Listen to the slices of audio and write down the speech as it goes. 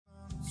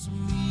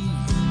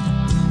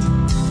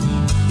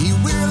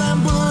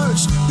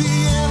push the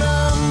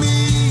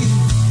enemy.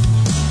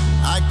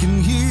 I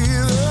can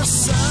hear the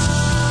sound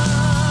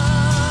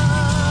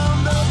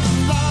of the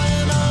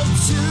Lion of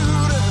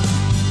Judah.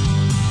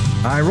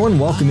 Hi, everyone.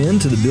 Welcome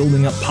into the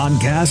Building Up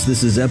Podcast.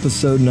 This is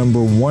episode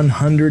number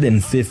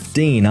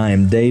 115. I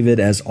am David.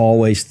 As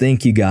always,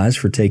 thank you guys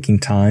for taking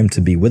time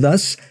to be with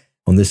us.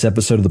 On this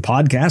episode of the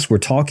podcast, we're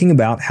talking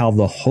about how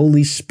the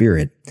Holy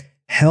Spirit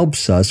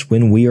helps us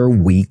when we are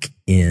weak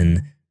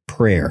in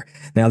prayer.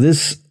 Now,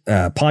 this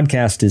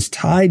podcast is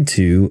tied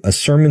to a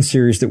sermon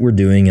series that we're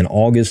doing in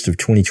August of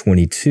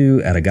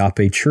 2022 at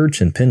Agape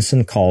Church in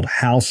Pinson called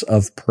House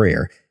of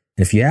Prayer.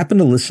 And if you happen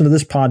to listen to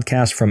this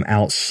podcast from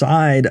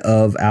outside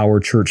of our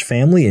church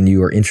family and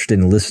you are interested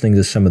in listening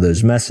to some of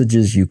those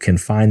messages, you can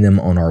find them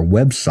on our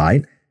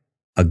website,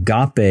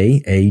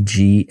 Agape,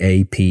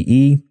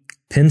 A-G-A-P-E,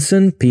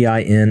 Pinson,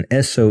 Pinson.com,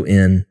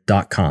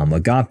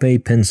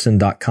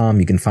 agapepinson.com.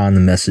 You can find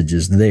the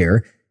messages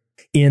there.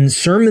 In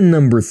sermon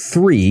number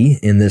 3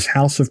 in this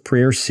House of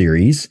Prayer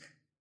series,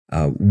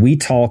 we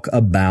talk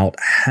about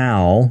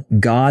how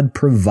God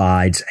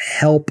provides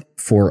help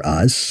for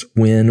us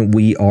when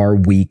we are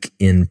weak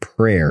in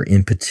prayer.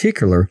 In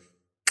particular,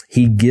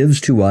 He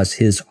gives to us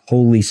His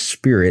Holy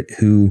Spirit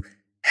who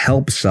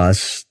helps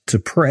us to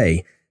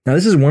pray. Now,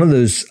 this is one of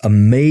those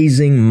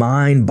amazing,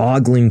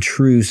 mind-boggling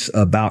truths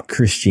about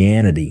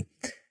Christianity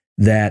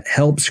that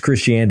helps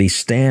Christianity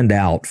stand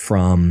out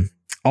from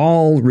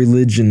all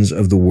religions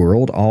of the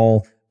world,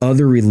 all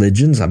other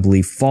religions, I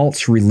believe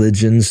false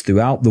religions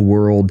throughout the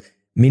world.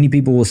 Many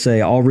people will say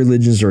all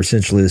religions are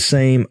essentially the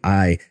same.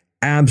 I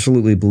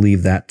absolutely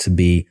believe that to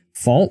be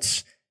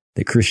false,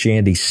 that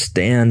Christianity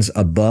stands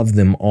above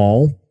them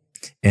all.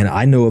 And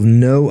I know of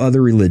no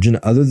other religion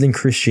other than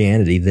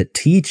Christianity that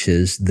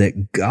teaches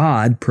that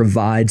God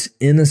provides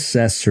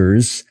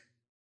intercessors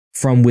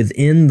from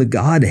within the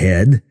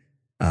Godhead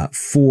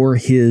for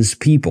His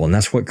people. And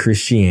that's what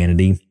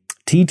Christianity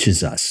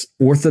teaches us.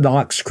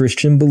 Orthodox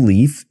Christian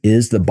belief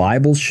is the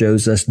Bible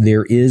shows us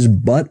there is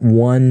but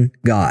one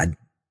God,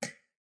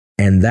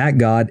 and that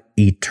God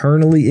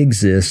eternally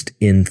exists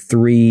in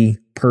 3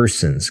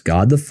 persons: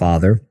 God the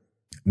Father,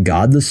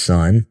 God the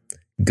Son,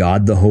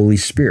 God the Holy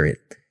Spirit.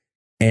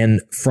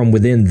 And from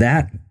within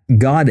that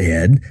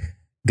Godhead,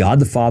 God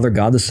the Father,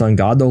 God the Son,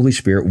 God the Holy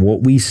Spirit,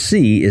 what we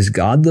see is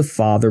God the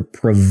Father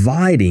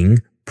providing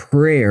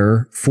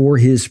prayer for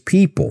His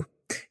people.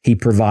 He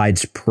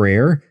provides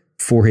prayer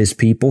for His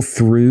people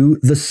through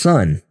the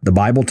Son. The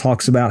Bible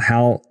talks about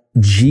how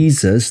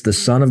Jesus, the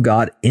Son of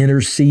God,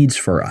 intercedes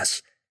for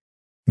us.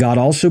 God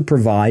also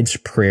provides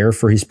prayer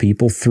for His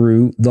people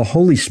through the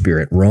Holy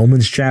Spirit.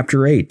 Romans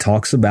chapter 8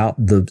 talks about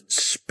the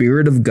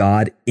Spirit of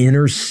God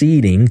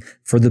interceding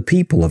for the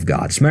people of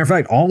God. As a matter of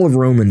fact, all of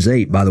Romans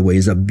 8, by the way,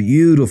 is a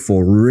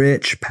beautiful,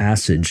 rich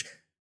passage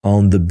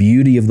on the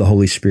beauty of the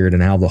Holy Spirit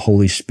and how the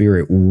Holy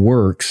Spirit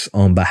works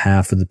on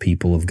behalf of the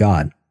people of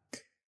God.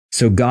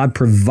 So God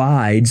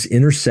provides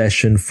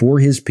intercession for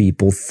His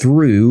people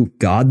through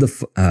God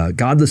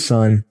the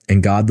Son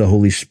and God the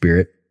Holy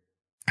Spirit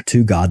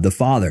to God the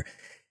Father.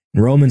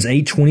 Romans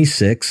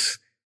 8:26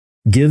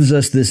 gives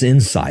us this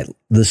insight.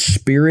 The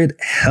Spirit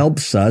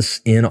helps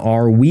us in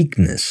our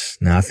weakness.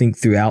 Now, I think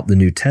throughout the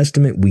New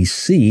Testament, we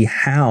see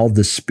how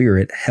the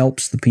Spirit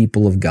helps the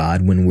people of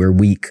God when we're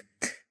weak,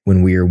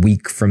 when we are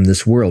weak from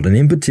this world. And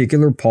in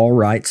particular, Paul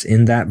writes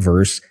in that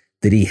verse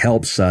that He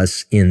helps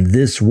us in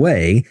this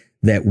way,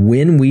 that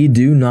when we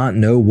do not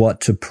know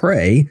what to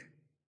pray,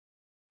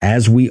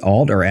 as we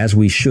ought or as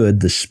we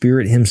should, the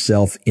Spirit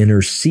Himself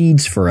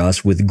intercedes for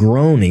us with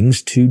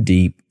groanings too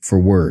deep for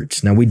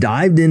words. Now, we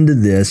dived into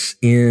this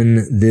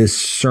in this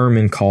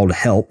sermon called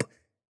Help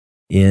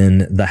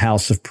in the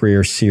House of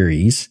Prayer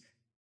series.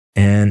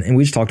 And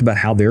we just talked about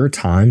how there are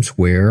times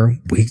where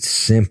we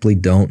simply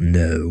don't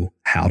know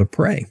how to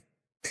pray.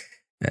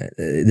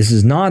 This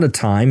is not a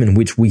time in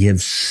which we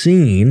have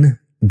seen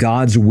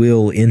God's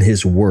will in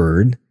His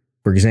Word.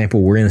 For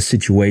example, we're in a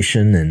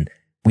situation and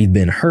we've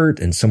been hurt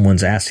and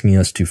someone's asking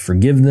us to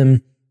forgive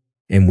them,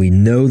 and we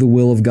know the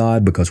will of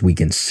God because we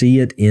can see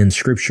it in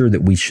Scripture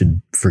that we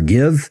should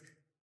forgive.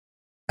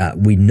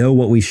 We know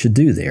what we should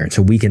do there. And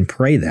so we can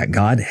pray that,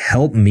 God,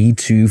 help me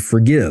to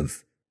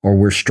forgive. Or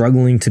we're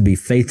struggling to be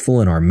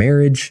faithful in our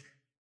marriage,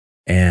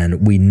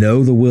 and we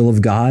know the will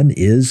of God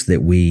is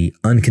that we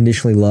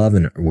unconditionally love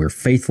and we're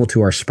faithful to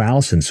our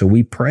spouse. And so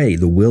we pray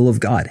the will of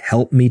God,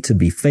 help me to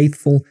be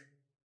faithful.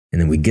 And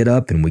then we get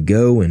up and we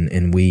go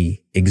and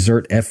we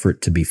exert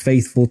effort to be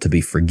faithful, to be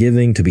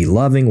forgiving, to be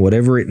loving,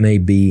 whatever it may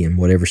be in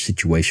whatever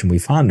situation we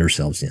find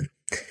ourselves in.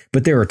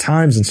 But there are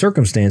times and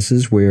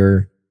circumstances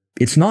where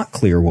it's not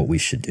clear what we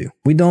should do.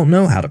 We don't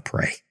know how to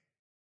pray.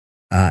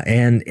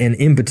 And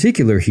in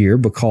particular here,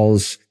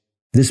 because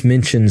this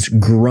mentions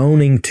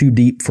groaning too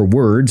deep for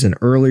words, and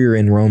earlier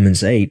in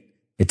Romans 8,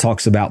 it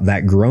talks about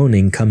that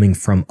groaning coming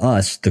from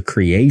us, the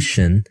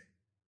creation,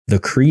 the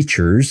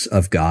creatures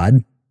of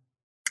God,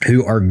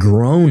 who are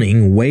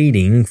groaning,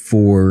 waiting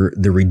for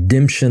the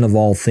redemption of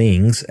all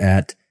things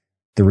at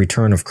the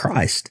return of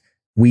Christ.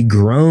 We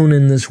groan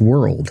in this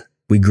world.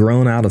 We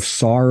groan out of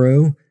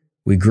sorrow.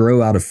 We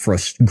grown out of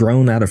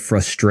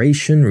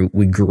frustration.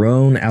 We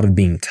groan out of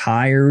being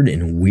tired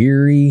and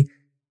weary.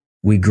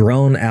 We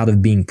groan out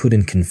of being put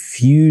in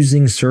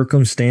confusing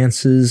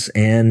circumstances.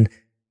 And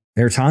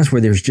there are times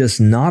where there's just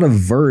not a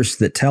verse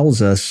that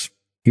tells us,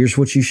 here's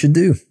what you should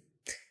do.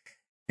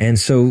 And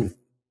so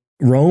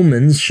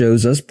Romans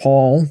shows us,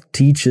 Paul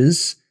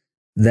teaches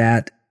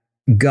that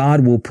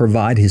God will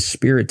provide his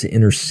Spirit to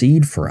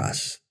intercede for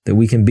us, that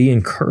we can be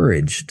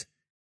encouraged,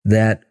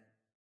 that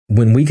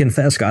when we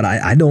confess, God,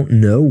 I don't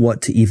know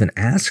what to even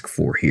ask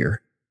for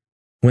here,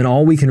 when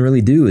all we can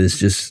really do is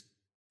just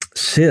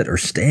sit or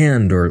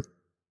stand or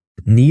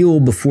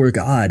kneel before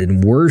God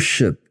and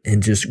worship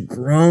and just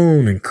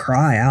groan and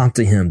cry out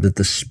to him, that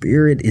the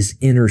Spirit is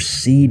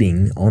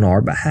interceding on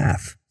our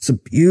behalf. It's a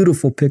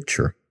beautiful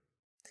picture.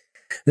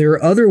 There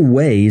are other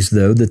ways,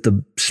 though, that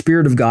the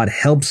Spirit of God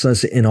helps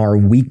us in our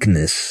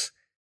weakness,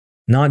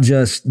 not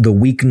just the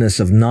weakness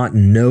of not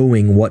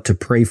knowing what to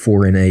pray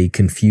for in a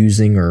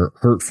confusing or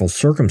hurtful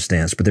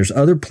circumstance, but there's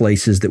other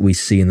places that we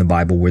see in the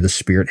Bible where the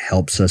Spirit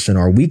helps us in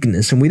our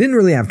weakness. And we didn't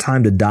really have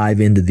time to dive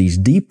into these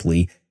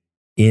deeply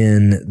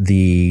in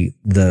the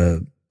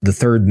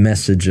third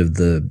message of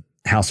the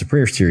House of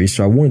Prayer series.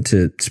 So I wanted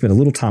to spend a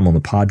little time on the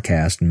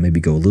podcast and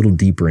maybe go a little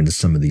deeper into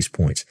some of these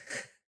points.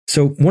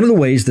 So one of the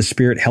ways the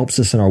Spirit helps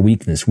us in our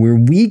weakness, we're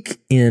weak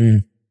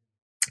in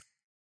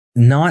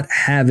not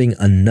having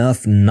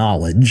enough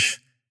knowledge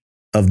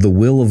of the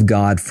will of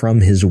God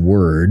from his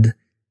word,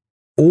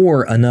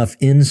 or enough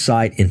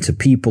insight into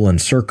people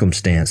and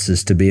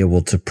circumstances to be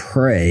able to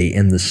pray,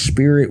 and the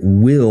Spirit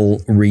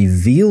will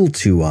reveal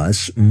to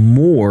us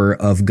more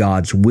of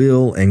God's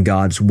will and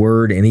God's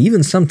word, and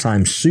even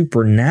sometimes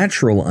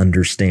supernatural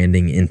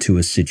understanding into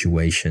a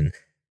situation,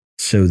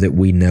 so that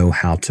we know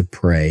how to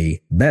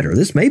pray better.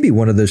 This may be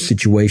one of those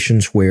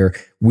situations where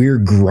we're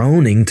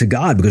groaning to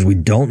God because we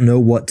don't know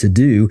what to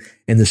do,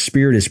 and the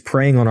Spirit is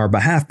praying on our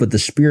behalf, but the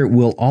Spirit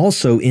will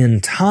also in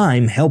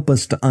time help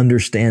us to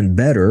understand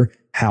better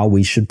how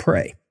we should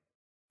pray.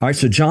 All right,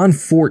 so John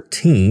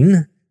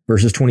 14,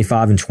 verses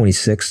 25 and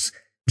 26,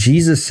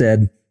 Jesus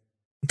said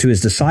to his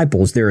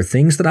disciples, "There are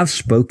things that I've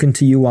spoken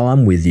to you while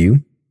I'm with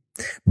you,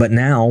 but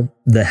now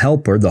the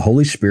Helper, the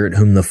Holy Spirit,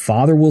 whom the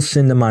Father will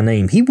send in my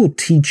name, he will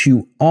teach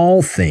you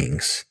all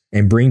things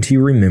and bring to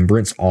your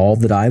remembrance all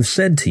that I have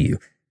said to you."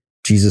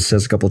 Jesus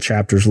says a couple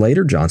chapters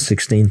later, John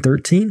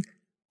 16:13,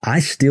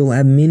 "I still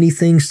have many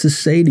things to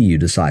say to you,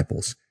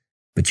 disciples,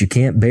 but you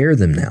can't bear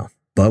them now.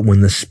 But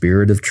when the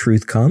Spirit of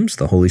truth comes,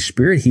 the Holy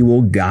Spirit, he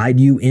will guide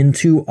you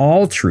into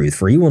all truth,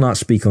 for he will not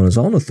speak on his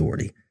own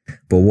authority.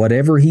 But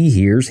whatever he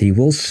hears, he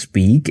will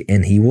speak,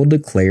 and he will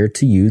declare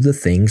to you the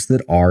things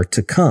that are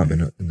to come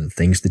and the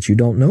things that you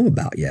don't know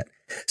about yet."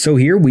 So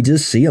here we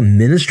just see a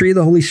ministry of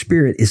the Holy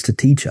Spirit is to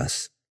teach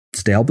us.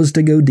 It's to help us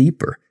to go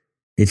deeper.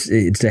 It's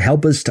to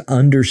help us to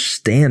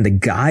understand, to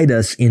guide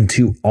us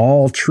into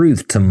all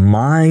truth, to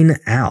mine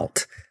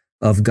out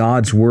of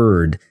God's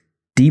word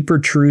deeper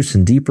truths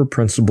and deeper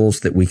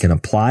principles that we can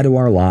apply to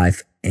our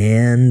life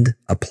and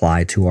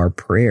apply to our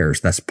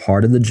prayers. That's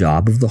part of the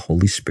job of the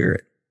Holy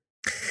Spirit.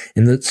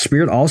 And the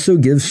Spirit also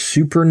gives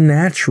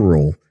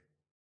supernatural,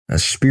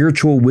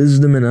 spiritual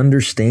wisdom and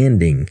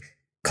understanding.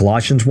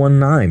 Colossians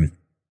 1:9,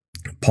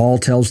 Paul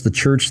tells the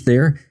church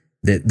there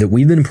that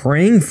we've been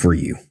praying for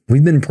you.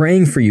 We've been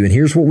praying for you. And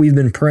here's what we've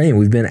been praying.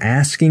 We've been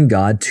asking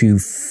God to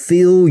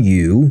fill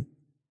you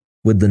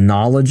with the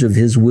knowledge of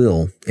his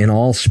will in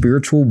all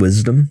spiritual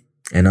wisdom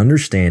and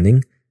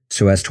understanding,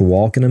 so as to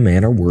walk in a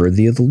manner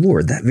worthy of the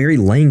Lord. That very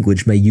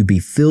language, may you be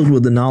filled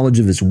with the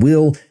knowledge of his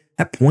will,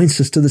 that points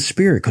us to the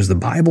Spirit, because the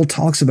Bible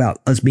talks about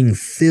us being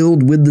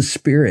filled with the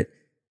Spirit.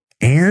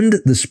 And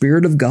the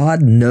Spirit of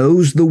God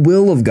knows the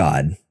will of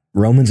God.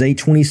 Romans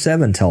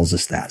 8:27 tells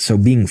us that. So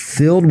being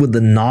filled with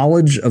the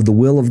knowledge of the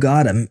will of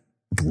God, I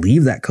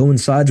believe that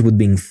coincides with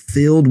being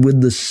filled with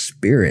the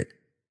Spirit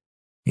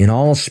in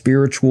all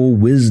spiritual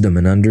wisdom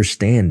and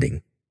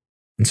understanding.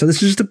 And so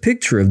this is just a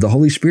picture of the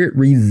Holy Spirit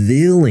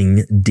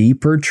revealing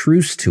deeper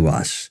truths to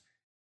us,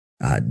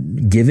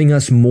 giving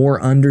us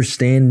more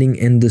understanding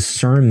and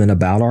discernment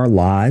about our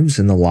lives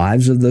and the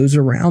lives of those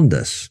around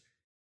us.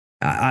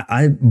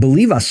 I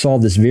believe I saw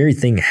this very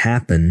thing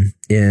happen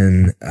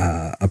in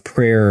a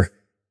prayer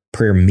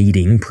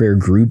meeting, prayer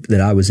group that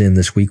I was in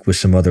this week with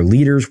some other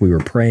leaders. We were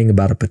praying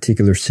about a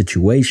particular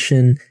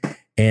situation.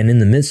 And in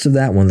the midst of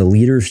that, one of the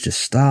leaders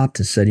just stopped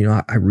and said,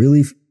 I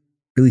really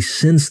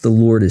sense the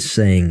Lord is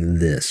saying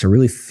this. I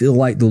really feel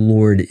like the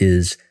Lord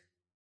is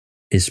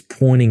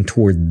pointing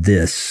toward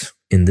this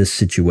in this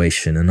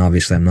situation. And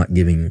obviously I'm not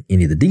giving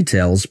any of the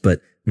details,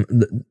 but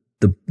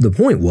the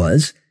point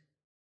was,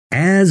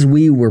 as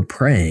we were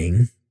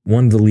praying,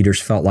 one of the leaders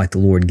felt like the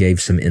Lord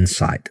gave some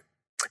insight,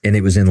 and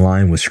it was in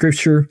line with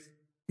Scripture.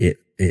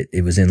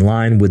 It was in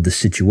line with the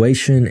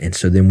situation. And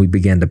so then we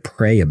began to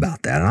pray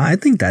about that. And I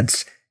think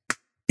that's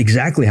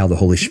exactly how the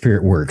Holy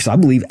Spirit works. I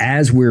believe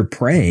as we're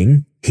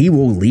praying, he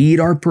will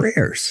lead our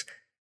prayers.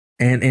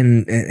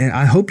 And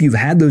I hope you've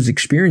had those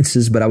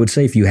experiences, but I would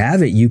say if you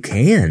haven't, you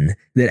can.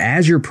 That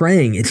as you're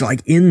praying, it's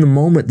like in the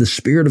moment, the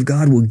Spirit of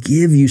God will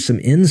give you some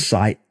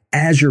insight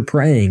as you're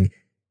praying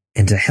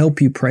and to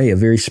help you pray a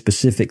very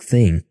specific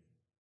thing.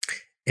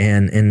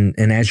 And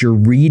as you're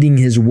reading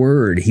His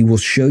Word, He will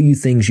show you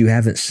things you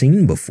haven't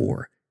seen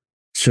before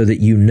so that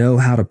you know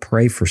how to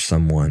pray for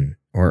someone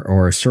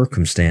or a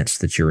circumstance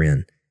that you're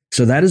in.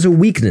 So that is a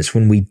weakness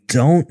when we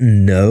don't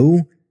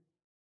know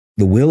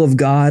the will of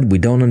God, we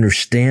don't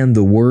understand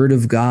the Word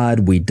of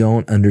God, we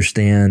don't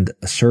understand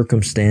a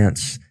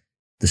circumstance.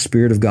 The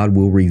Spirit of God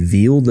will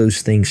reveal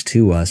those things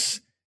to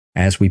us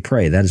as we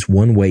pray. That is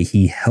one way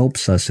He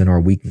helps us in our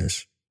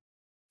weakness.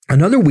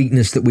 Another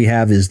weakness that we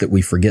have is that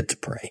we forget to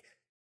pray,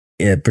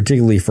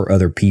 particularly for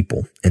other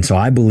people. And so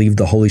I believe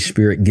the Holy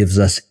Spirit gives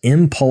us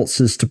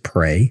impulses to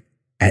pray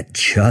at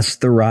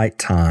just the right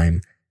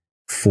time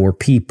for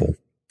people.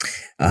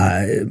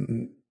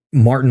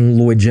 Martin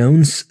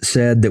Lloyd-Jones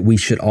said that we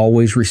should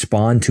always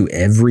respond to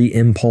every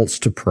impulse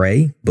to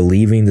pray,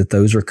 believing that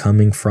those are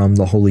coming from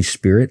the Holy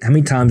Spirit. How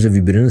many times have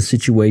you been in a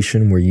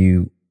situation where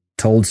you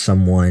told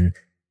someone,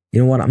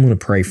 you know what, I'm going to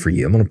pray for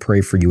you. I'm going to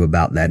pray for you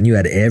about that. And you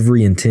had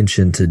every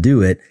intention to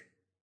do it,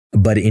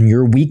 but in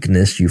your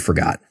weakness, you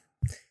forgot.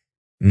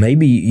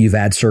 Maybe you've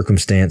had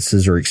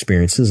circumstances or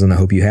experiences, and I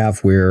hope you have,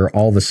 where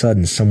all of a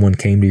sudden someone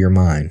came to your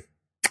mind,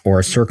 or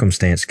a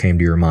circumstance came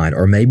to your mind,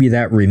 or maybe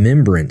that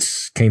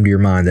remembrance came to your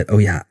mind that, oh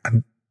yeah,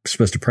 I'm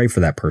supposed to pray for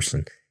that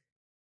person.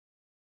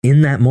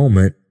 In that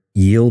moment,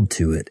 yield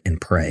to it and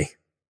pray.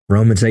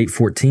 Romans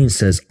 8:14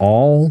 says,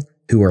 all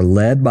who are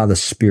led by the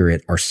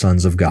Spirit are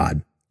sons of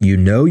God. You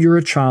know you're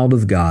a child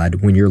of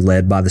God when you're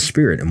led by the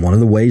Spirit. And one of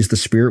the ways the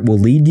Spirit will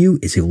lead you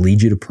is He'll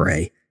lead you to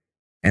pray.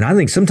 And I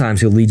think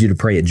sometimes He'll lead you to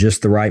pray at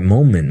just the right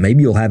moment.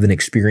 Maybe you'll have an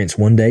experience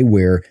one day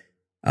where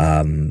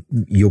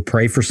you'll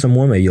pray for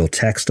someone. Maybe you'll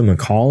text them and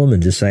call them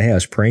and just say, hey, I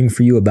was praying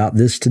for you about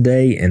this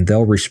today. And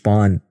they'll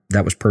respond,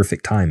 that was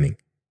perfect timing.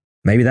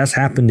 Maybe that's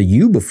happened to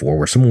you before,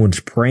 where someone was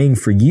praying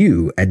for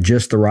you at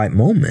just the right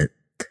moment.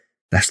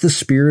 That's the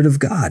Spirit of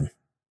God.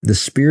 The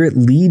Spirit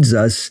leads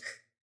us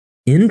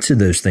into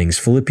those things.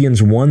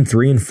 Philippians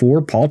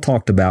 1:3-4, Paul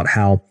talked about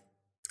how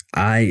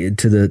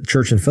to the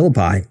church in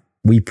Philippi,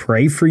 we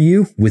pray for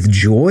you with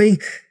joy.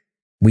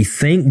 We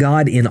thank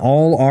God in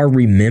all our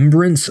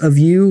remembrance of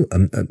you. A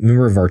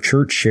member of our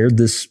church shared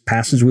this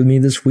passage with me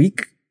this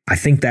week. I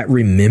think that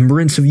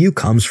remembrance of you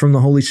comes from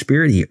the Holy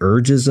Spirit. He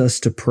urges us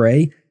to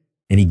pray,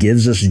 and He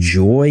gives us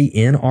joy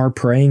in our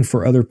praying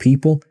for other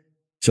people.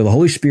 So the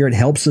Holy Spirit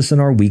helps us in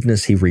our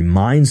weakness. He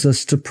reminds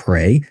us to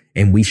pray,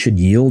 and we should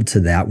yield to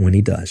that when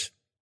He does.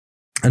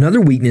 Another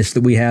weakness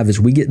that we have is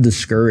we get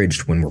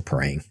discouraged when we're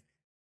praying.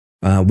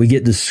 We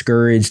get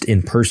discouraged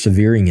in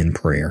persevering in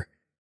prayer.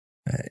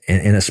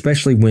 And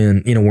especially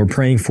when, we're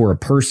praying for a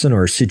person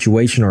or a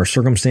situation or a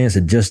circumstance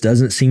that just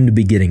doesn't seem to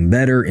be getting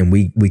better, and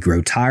we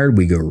grow tired,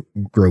 we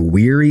grow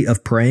weary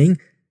of praying.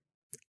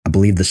 I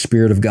believe the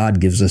Spirit of God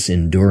gives us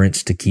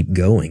endurance to keep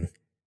going.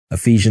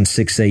 Ephesians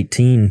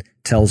 6:18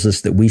 tells us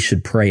that we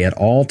should pray at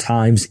all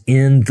times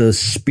in the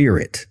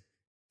Spirit,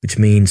 which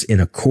means in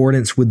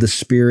accordance with the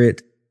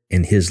Spirit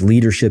and His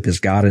leadership, His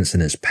guidance,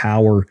 and His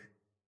power.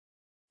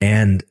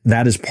 And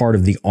that is part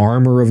of the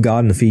armor of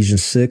God in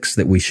Ephesians 6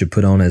 that we should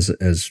put on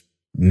as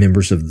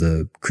members of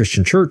the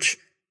Christian church,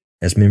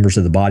 as members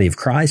of the body of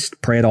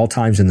Christ. Pray at all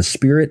times in the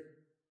Spirit.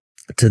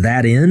 To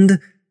that end,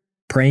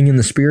 praying in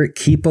the Spirit,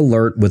 keep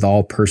alert with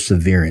all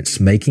perseverance,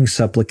 making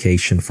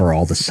supplication for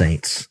all the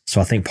saints. So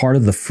I think part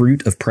of the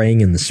fruit of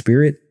praying in the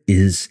Spirit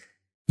is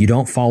you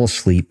don't fall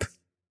asleep,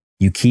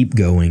 you keep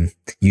going,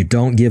 you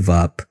don't give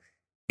up,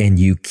 and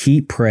you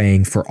keep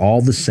praying for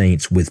all the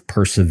saints with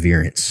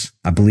perseverance.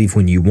 I believe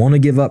when you want to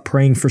give up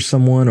praying for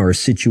someone or a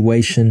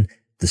situation,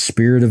 the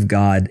Spirit of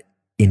God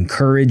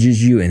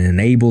encourages you and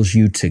enables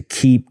you to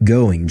keep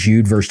going.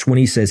 Jude verse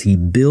 20 says He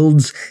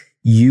builds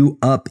you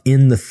up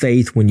in the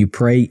faith when you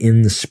pray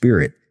in the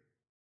Spirit.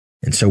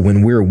 And so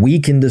when we're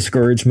weak in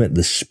discouragement,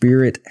 the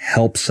Spirit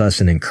helps us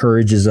and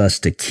encourages us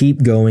to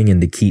keep going and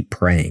to keep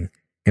praying.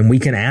 And we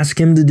can ask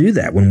Him to do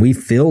that when we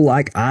feel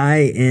like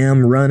I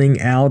am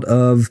running out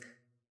of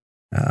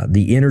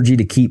the energy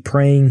to keep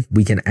praying.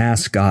 We can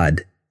ask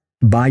God,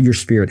 by your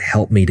Spirit,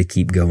 help me to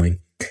keep going.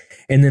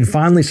 And then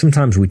finally,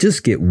 sometimes we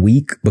just get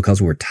weak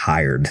because we're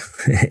tired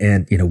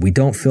and, we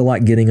don't feel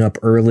like getting up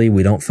early.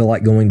 We don't feel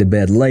like going to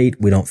bed late.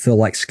 We don't feel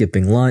like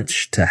skipping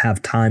lunch to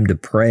have time to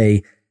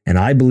pray. And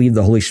I believe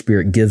the Holy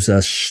Spirit gives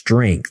us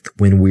strength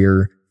when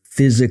we're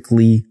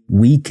physically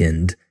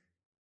weakened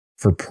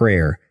for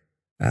prayer.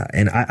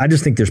 And I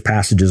just think there's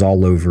passages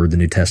all over the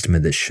New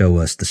Testament that show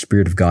us the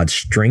Spirit of God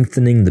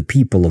strengthening the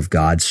people of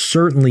God,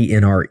 certainly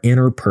in our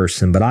inner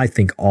person, but I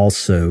think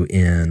also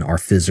in our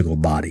physical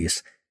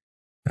bodies.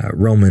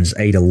 Romans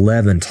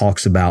 8:11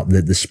 talks about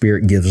that the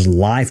Spirit gives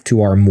life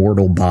to our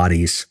mortal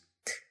bodies,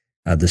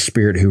 the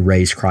Spirit who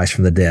raised Christ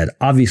from the dead.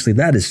 Obviously,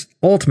 that is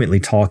ultimately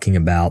talking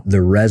about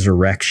the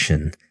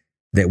resurrection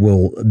that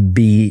will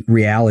be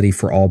reality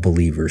for all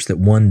believers, that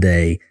one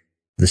day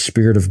the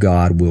Spirit of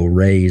God will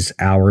raise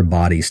our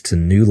bodies to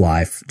new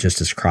life,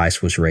 just as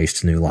Christ was raised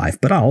to new life.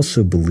 But I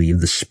also believe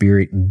the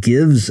Spirit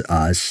gives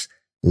us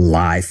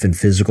life and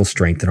physical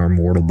strength in our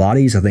mortal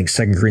bodies. I think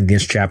 2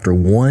 Corinthians chapter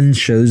 1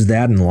 shows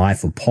that in the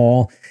life of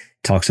Paul.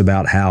 It talks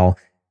about how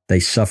they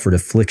suffered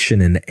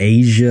affliction in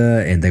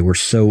Asia, and they were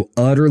so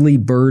utterly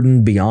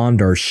burdened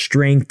beyond our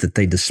strength that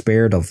they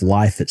despaired of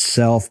life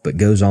itself, but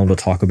goes on to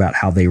talk about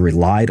how they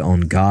relied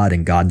on God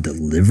and God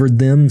delivered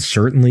them.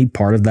 Certainly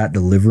part of that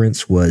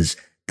deliverance was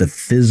the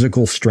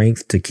physical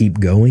strength to keep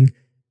going.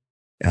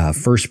 1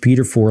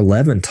 Peter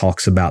 4:11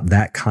 talks about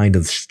that kind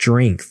of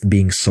strength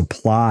being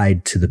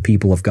supplied to the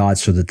people of God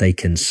so that they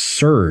can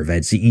serve.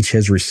 As each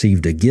has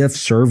received a gift,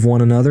 serve one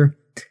another.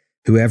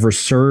 Whoever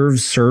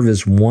serves, serve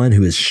as one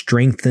who is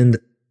strengthened,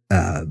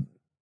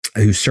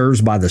 who serves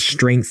by the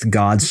strength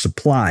God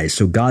supplies.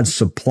 So God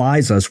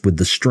supplies us with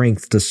the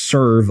strength to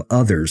serve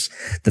others,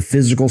 the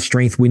physical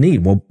strength we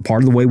need. Well,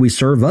 part of the way we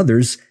serve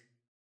others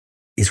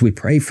is we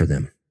pray for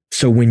them.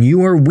 So when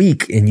you are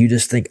weak and you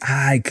just think,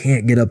 I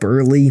can't get up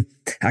early,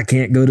 I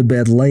can't go to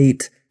bed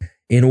late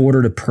in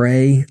order to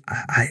pray,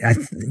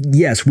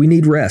 yes, we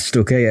need rest,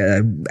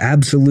 okay?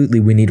 Absolutely,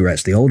 we need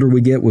rest. The older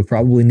we get, we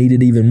probably need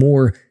it even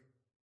more.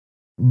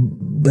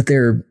 But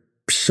there are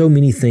so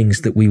many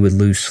things that we would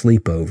lose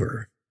sleep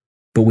over.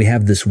 But we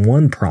have this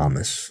one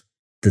promise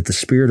that the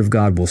Spirit of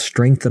God will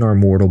strengthen our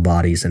mortal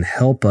bodies and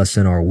help us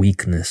in our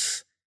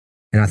weakness.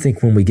 And I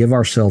think when we give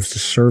ourselves to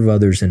serve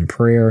others in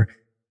prayer,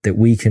 that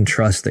we can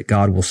trust that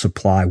God will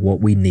supply what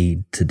we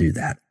need to do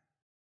that.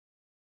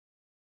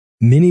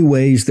 Many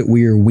ways that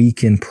we are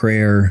weak in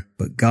prayer,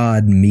 but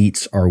God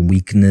meets our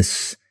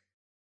weakness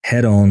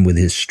head on with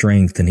His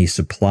strength, and He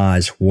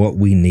supplies what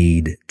we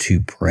need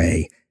to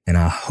pray. And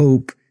I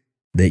hope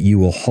that you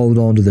will hold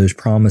on to those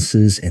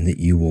promises and that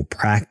you will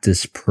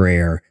practice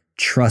prayer,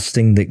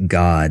 trusting that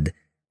God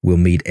will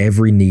meet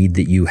every need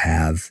that you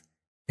have,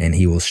 and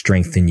He will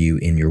strengthen you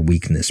in your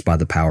weakness by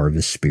the power of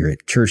His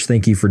Spirit. Church,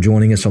 thank you for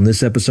joining us on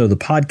this episode of the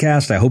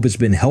podcast. I hope it's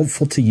been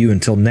helpful to you.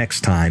 Until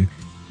next time,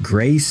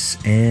 grace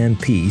and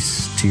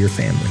peace to your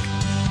family.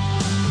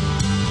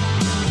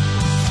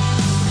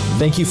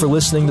 Thank you for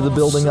listening to the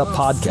Building Up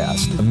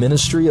Podcast, a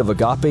ministry of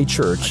Agape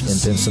Church in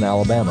Pinson,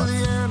 Alabama.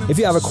 If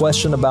you have a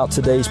question about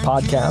today's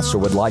podcast or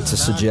would like to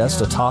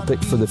suggest a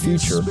topic for the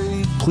future,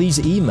 please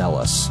email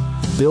us,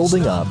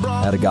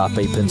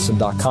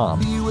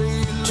 buildingup@agapepinson.com.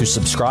 To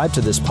subscribe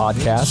to this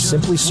podcast,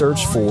 simply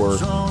search for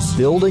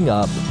Building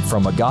Up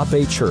from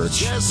Agape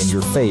Church in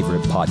your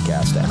favorite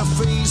podcast app.